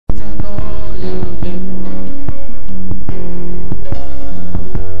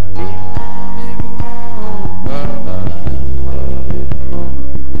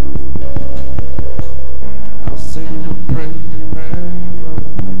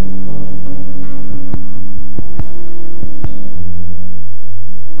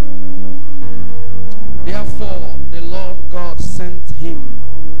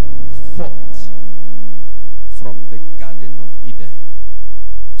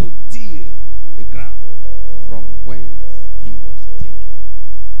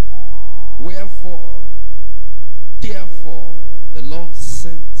Therefore, the Lord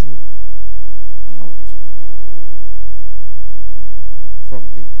sent him out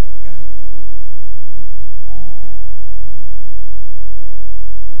from the Garden of Eden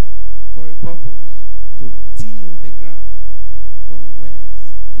for a purpose, to till the ground from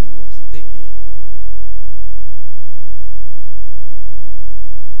whence he was taken.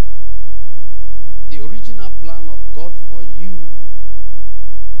 The original plan of God for you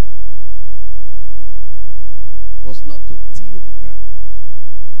was not to till the ground,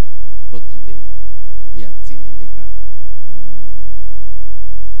 but today we are tilling the ground.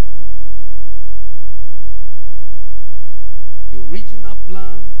 The original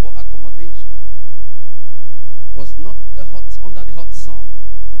plan for accommodation was not the hot, under the hot sun,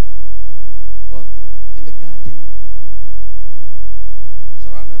 but in the garden,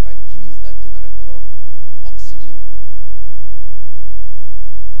 surrounded by trees that generate a lot of oxygen.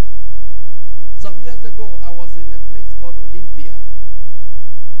 Some years ago, I was in a place called Olympia.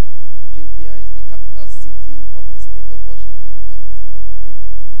 Olympia is the capital city of the state of Washington, United States of America.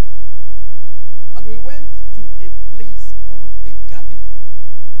 And we went to a place called the Garden.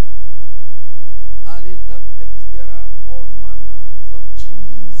 And in that place, there are all manners of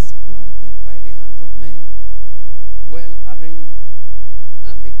trees planted by the hands of men, well arranged.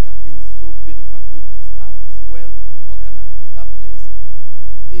 And the garden is so beautified with flowers, well organized. That place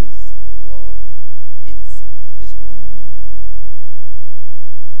is a world inside this world.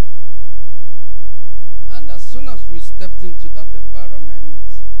 And as soon as we stepped into that environment,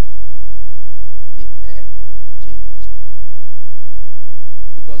 the air changed.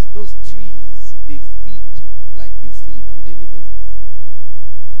 Because those trees, they feed like you feed on a daily basis.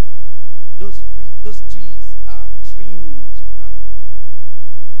 Those trees are trimmed and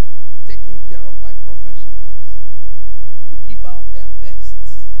taken care of by professionals to give out their best.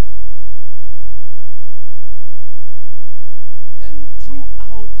 And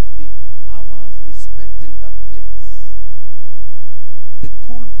throughout the hours we spent in that place, the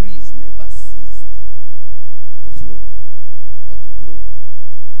cool breeze never ceased to flow or to blow.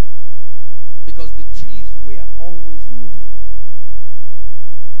 Because the trees were always moving.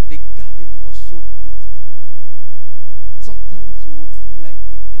 The garden was so beautiful. Sometimes you would feel like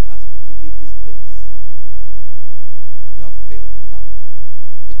if they ask you to leave this place, you have failed in life.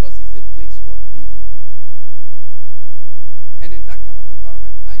 Because it's a place worth being. And in that kind of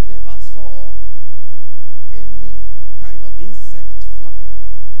environment, I never saw any kind of insect fly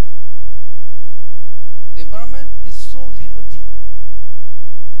around. The environment is so healthy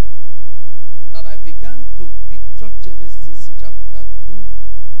that I began to picture Genesis chapter 2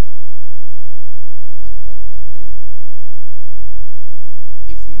 and chapter 3.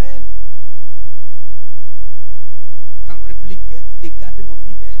 If men can replicate the Garden of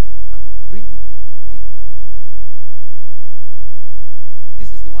Eden and bring it on earth,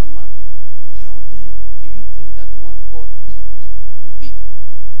 this is the one man did. How then do you think that the one God did would be like?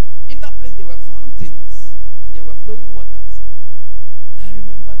 In that place there were fountains and there were flowing waters. And I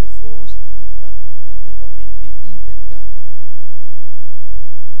remember the 4 streams that ended up in the Eden garden.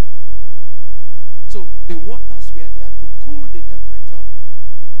 So the waters were there to cool the temperature.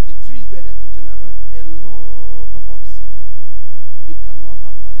 The trees were there to generate a lot of oxygen. You cannot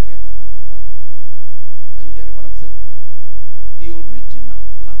have malaria in that kind of environment. Are you hearing what I'm saying? The original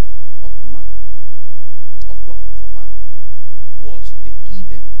plan of man, of God for man, was the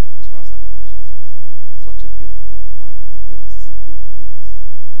Eden, as far as accommodation was concerned. Such a beautiful, quiet place, cool breeze,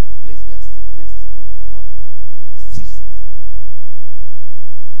 a place where sickness cannot exist.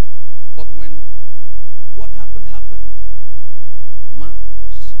 But when what happened,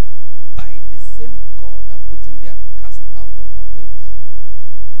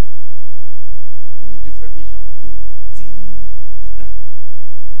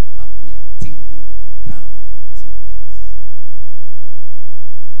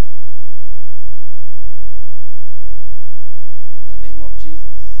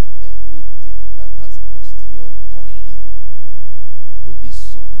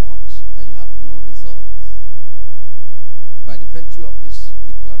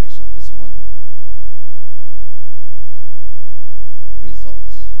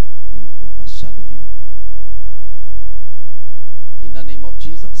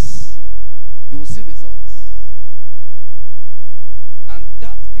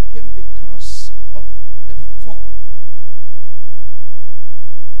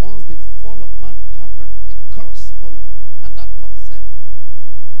 man happened, the curse followed. And that curse said,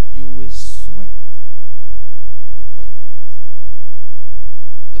 you will sweat before you eat.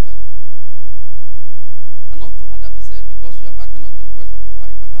 Look at it. And unto Adam he said, because you have hearkened unto the voice of your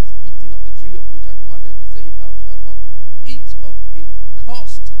wife, and has eaten of the tree of which I commanded thee, saying, thou shalt not eat of it.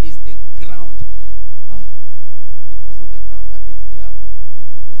 Cursed is the ground. It wasn't the ground that ate the apple.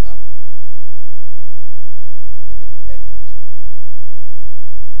 It was apple. But the earth was cursed.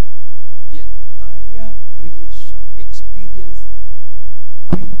 The entire creation experienced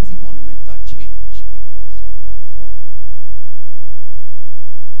mighty monumental change because of that fall.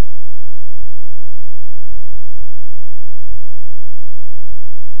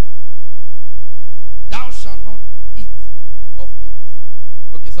 Thou shalt not eat of it.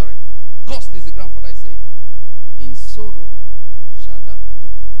 Okay, sorry. Cursed is the ground for thy sake. In sorrow shalt thou eat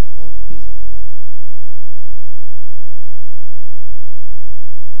of it all the days of your life.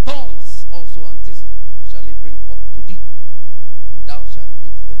 Thorns also and thistles shall it bring forth to thee. And thou shalt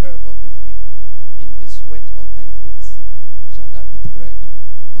eat the herb of the field. In the sweat of thy face shalt thou eat bread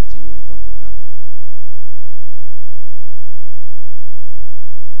until you return to the ground.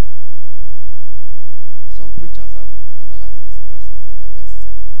 Some preachers have analyzed this curse and said there were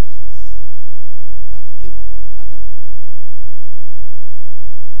 7 curses that came upon Adam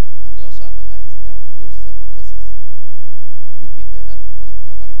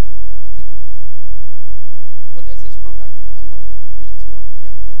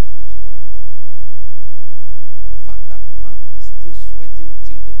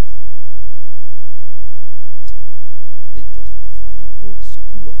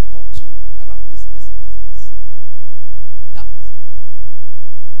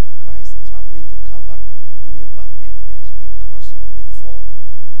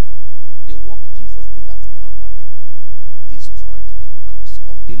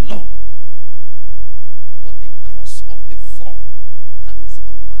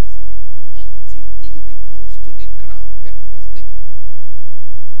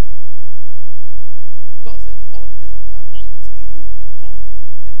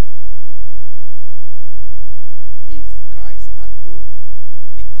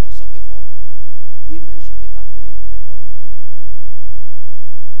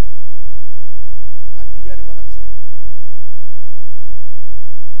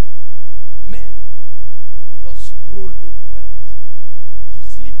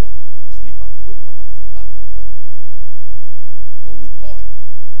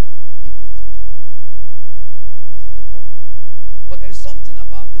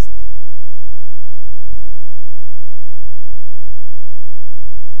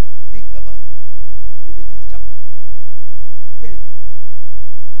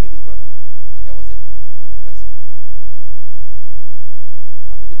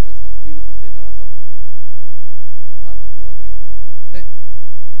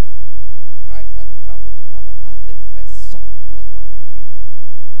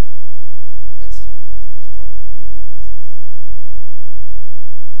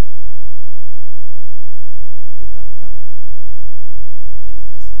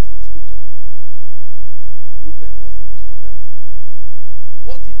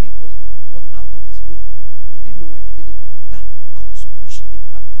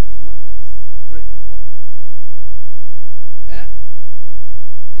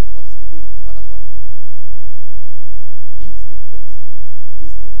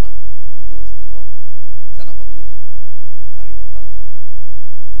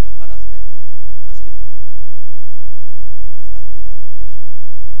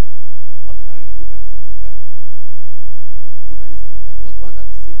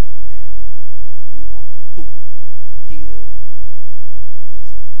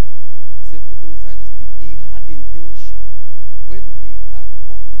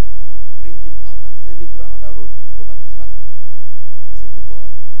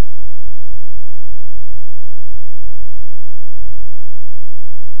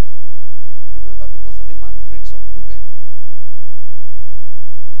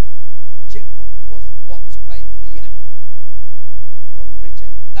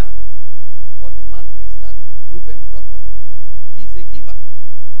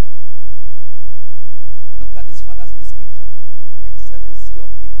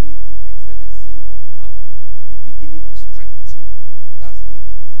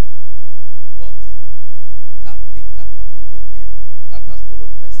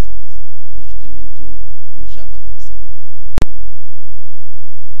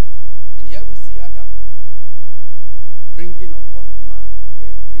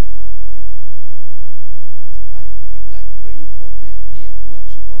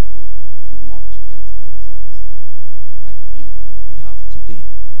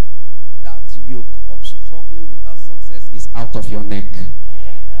out of your neck.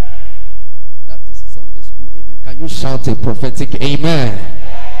 That is Sunday school amen. Can you Shout a prophetic amen.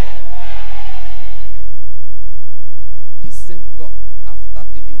 The same God, after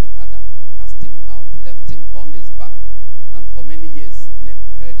dealing with Adam, cast him out, left him, turned his back, and for many years never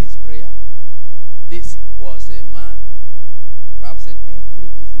heard his prayer. This was a man. The Bible said every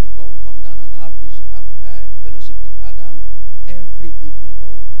evening God would come down and have fellowship with Adam. Every evening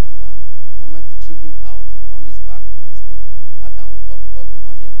God would come down. The moment he threw him out, he turned his back against him. Adam would talk, God would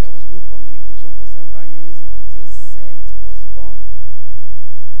not hear. There was no communication for several years until Seth was born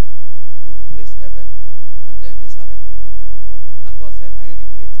to replace Abel. And then they started calling on the name of God. And God said, I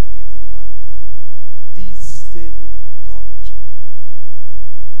regret creating man. This same God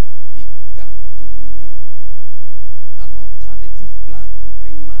began to make an alternative plan to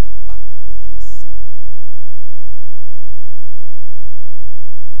bring man back to himself.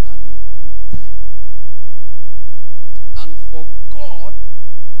 And it took time. And for God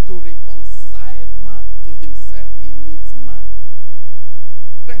to reconcile man to himself, he needs man.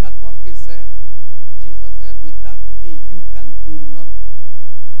 Reinhard Bonnke said, Jesus said, without me you can do nothing.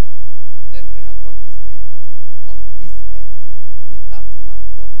 Then Reinhard Bonnke said, on this earth, without man,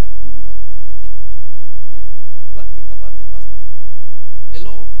 God can do nothing. Go and think about it, Pastor.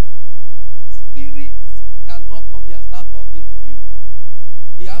 Hello? Spirits cannot come here and start talking to you.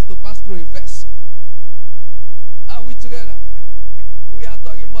 He has to pass through a vessel. Are we together? We are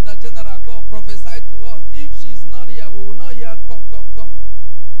talking Mother General. God prophesied to us. If she's not here, we will not hear, come.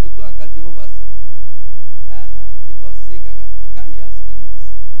 Because you can't hear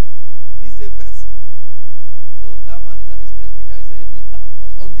spirits. It needs a vessel. So that man is an experienced preacher. He said, without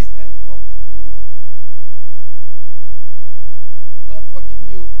us on this earth, God can do nothing. God forgive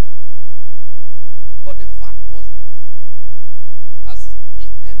me. But the fact was this. As he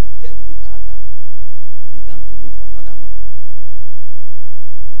ended with Adam, he began to look for another man.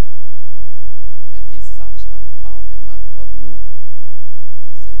 And he searched and found a man called Noah.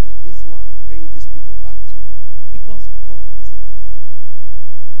 He said, will this one bring these people back to me? Because God is a father.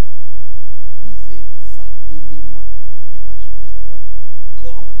 He's a family man, if I should use that word.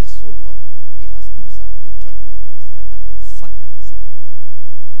 God is so loving. He has two sides, the judgmental side and the fatherly side.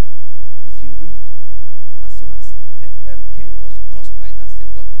 If you read, as soon as Cain was cursed by that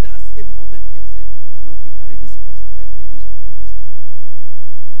same God, that same moment Cain said, I know if we carry this curse, I beg reduce him.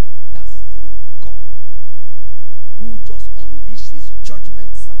 That same God who just unleashed his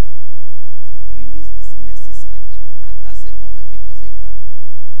judgment side released his mercy side at that same moment because he cried.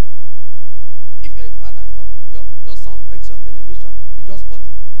 If you're a father and your son breaks your television, you just bought it.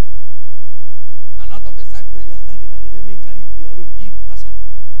 And out of excitement, yes, daddy, let me carry it to your room.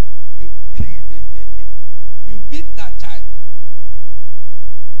 You beat that child.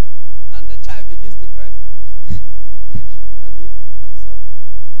 And the child begins to cry. Daddy, I'm sorry.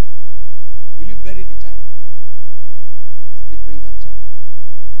 Will you bury the child? You still bring that child back.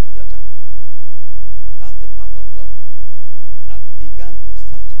 Your child. That's the part of God that began to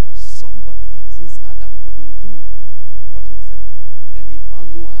search for somebody since Adam couldn't do what he was said to do. Then he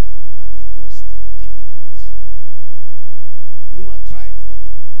found Noah and it was still difficult. Noah tried for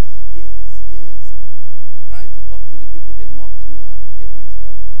years, trying to talk to the people. They mocked Noah. They went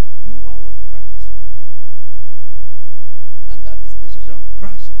their way. Noah was a righteous man. And that dispensation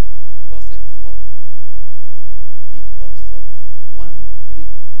crashed. God sent flood. Because of one tree.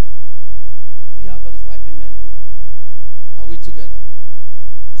 See how God is wiping men away. Are we together?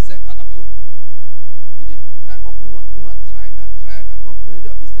 He sent Adam away. In the time of Noah, Noah tried and God couldn't do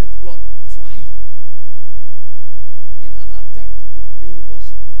it. He sent flood. Why? In an attempt to bring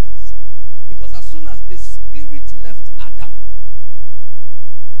us to himself. Because as soon as the spirit left Adam,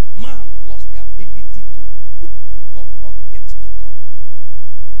 man lost the ability to go to God or get to God.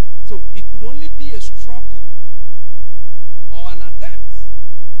 So it could only be a struggle or an attempt,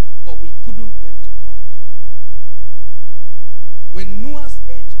 but we couldn't get to God. When Noah's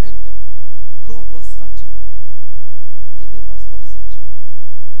age ended, God was searching. He never stopped searching.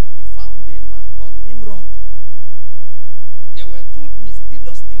 He found a man called Nimrod. There were two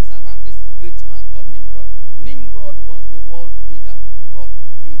mysterious things around this great man called Nimrod. Nimrod was the world leader. God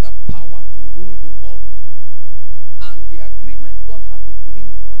gave him the power to rule the world. And the agreement God had with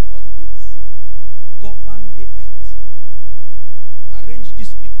Nimrod was this: govern the earth, arrange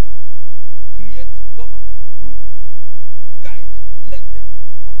these people, create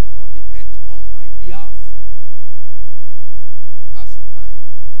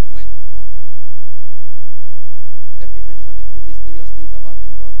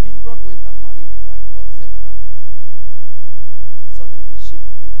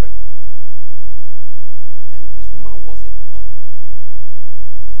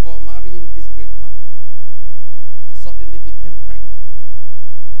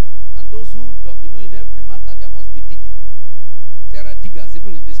picked up. You know, in every matter there must be digging. There are diggers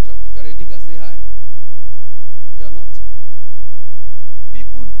even in this church. If you're a digger, say hi. You're not.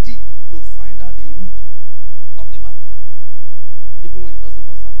 People dig to find out the root of the matter, even when it doesn't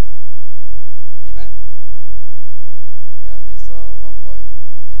concern them. Amen? Yeah, they saw one boy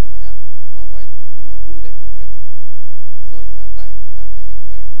in Miami, one white woman wouldn't let him rest. Saw his attire.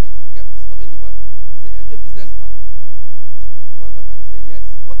 You are a prince. Kept disturbing the boy. Say, are you a businessman? The boy got angry and said, yes.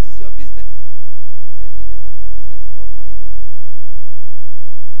 What is your business? He said, the name of my business is called Mind Your Business.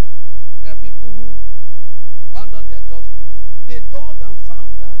 There are people who abandon their jobs to eat. They dug and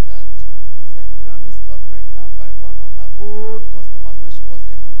found out that Semiramis got pregnant by one of her old customers when she was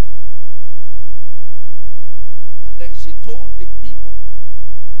a harlot. And then she told the people,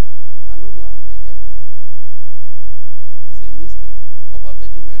 I don't know how to get better. It's a mystery of a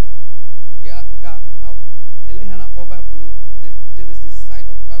Virgin Mary. The Genesis side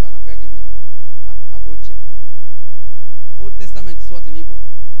of the Bible, and I'm back in Igbo. Old Testament is what in Igbo?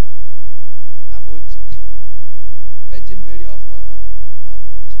 Virgin Mary of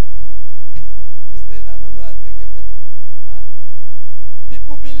Aboch. He said, I don't know how to take it better.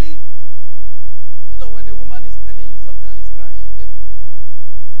 People believe. You know, when a woman is telling you something and is crying, you tend to believe.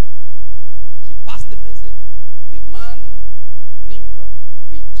 She passed the message. The man, Nimrod,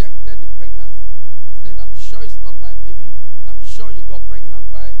 rejected the pregnancy and said, I'm sure it's not my baby, and I'm sure you got pregnant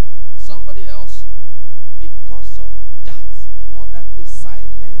by somebody else. Because of that, in order to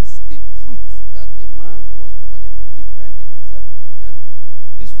silence the truth that the man was propagating, defending himself, that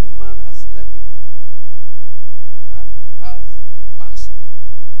this woman has slept with and has a bastard.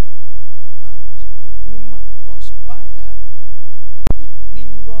 And the woman conspired with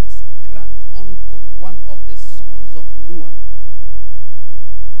Nimrod's grand uncle, one of the sons of Noah,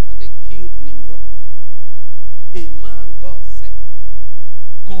 and they killed Nimrod. A man God said,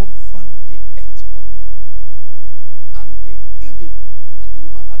 govern the earth for me. And they killed him. And the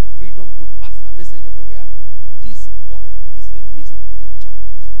woman had the freedom to pass her message everywhere. This boy is a mystery child.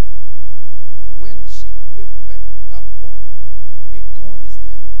 And when she gave birth to that boy, they called his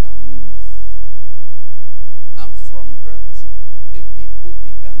name Tammuz. And from birth, the people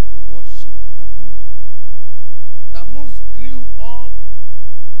began to worship Tammuz. Tammuz grew up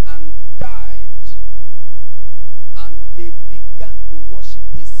and died, and they began to worship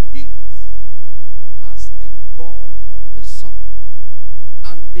his spirit as the god of the sun.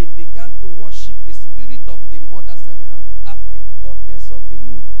 And they began to worship the spirit of the mother Semiramis as the goddess of the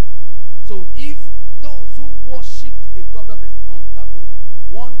moon. So if those who worshipped the god of the sun, Tammuz,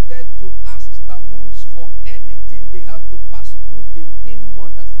 wanted to ask Tammuz for anything, they had to pass through the queen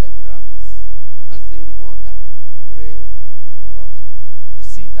mother Semiramis and say, Mother, pray for us. You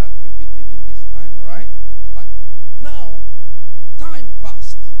see that repeating in this time, all right? Fine. Now, time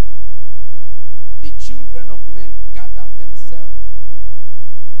passed. The children of men gathered themselves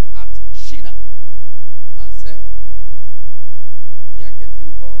at Shinar and said, we are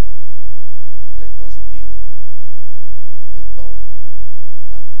getting bored. Let us build a tower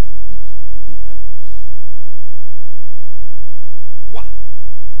that will reach to the heavens. Why?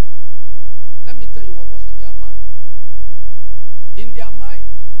 Let me tell you what was in their mind. In their mind,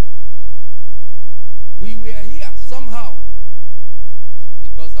 we were here somehow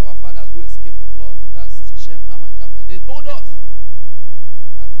because our fathers who escaped the flood, that's Shem, Ham, and Japheth, they told us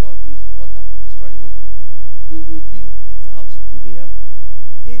that God used water to destroy the whole people. We will build its house to the heavens.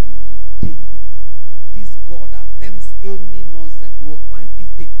 Any day, this God attempts any nonsense, we will climb this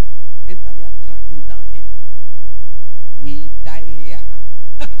thing, enter there, drag him down here. We die here.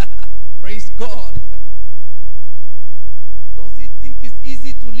 Praise God. Does he think it's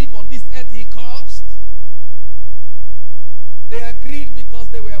easy to live on this earth he caused? They agreed because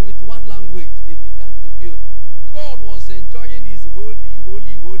they were with one language. They began to build. God was enjoying his holy,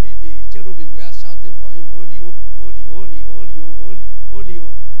 holy, holy. The cherubim were shouting for him, holy, holy, holy, holy, holy, holy,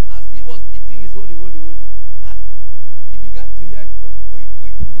 holy. As he was eating his holy, holy, holy, he began to hear, koi, koi,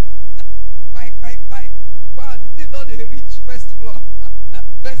 koi. Bye, bye, bye. Wow, the thing not they reach first floor,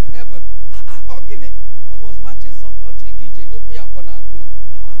 first heaven. God was marching something. What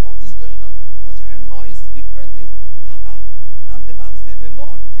is going on? He was hearing noise, different things. And the Bible said the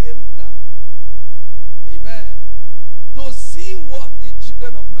Lord came down. Amen. To see what the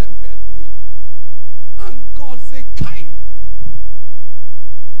children of men were doing. And God said, Kai.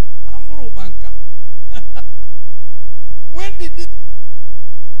 Amuro Banka. When did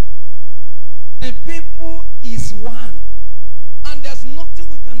the people is one. And there's nothing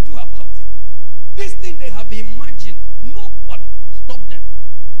we can do about it. This thing they have imagined, nobody can stop them.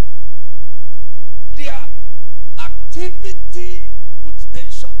 Their activity put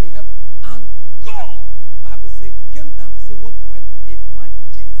tension in heaven. And God, Bible says, came down and said, what do I do?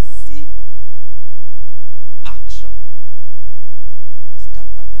 Emergency action.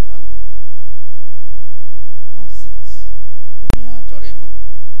 Scatter their language. Nonsense.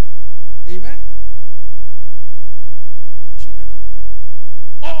 Amen? The children of men.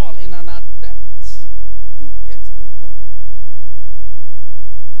 All in an attempt to get to God.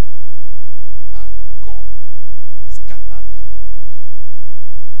 And God scattered their language.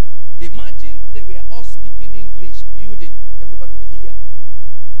 Imagine they were all speaking English, building. Everybody will hear.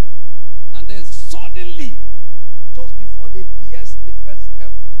 And then suddenly, just before they pierce the first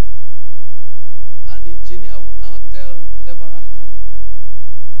heaven, an engineer will now tell the laborer,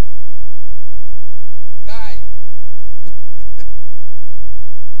 guy,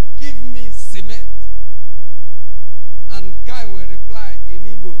 give me cement. And guy will reply in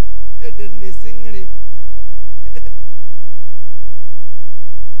Igbo,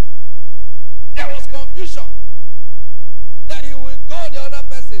 there was confusion. Then he will call the other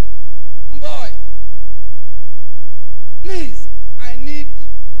person, boy, please, I need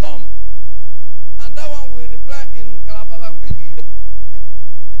plum. And that one will reply in Calabar language.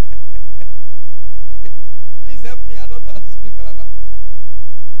 Please help me, I don't know how to speak Calabar.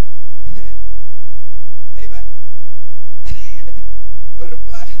 Amen. Will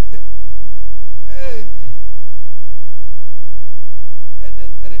reply, hey, head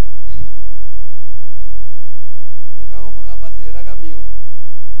and three.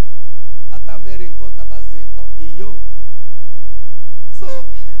 So,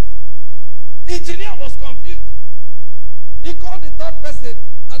 engineer was confused. He called the third person,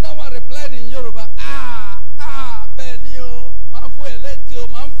 and that one replied in Yoruba, Benio, Manfueletio,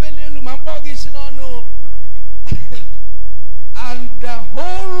 Manfelelu, Manpogishino. And the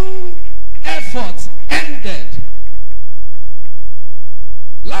whole effort ended.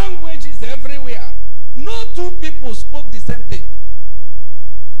 Languages everywhere. No two people spoke the same thing.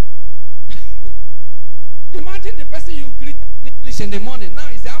 Imagine the person you greet in English in the morning. Now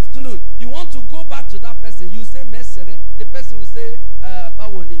it's the afternoon. You want to go back to that person. You say mesere. The person will say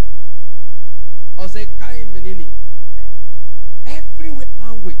bawoni. Or say kai menini. Everywhere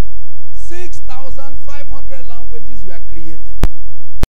language. 6,500 languages were created.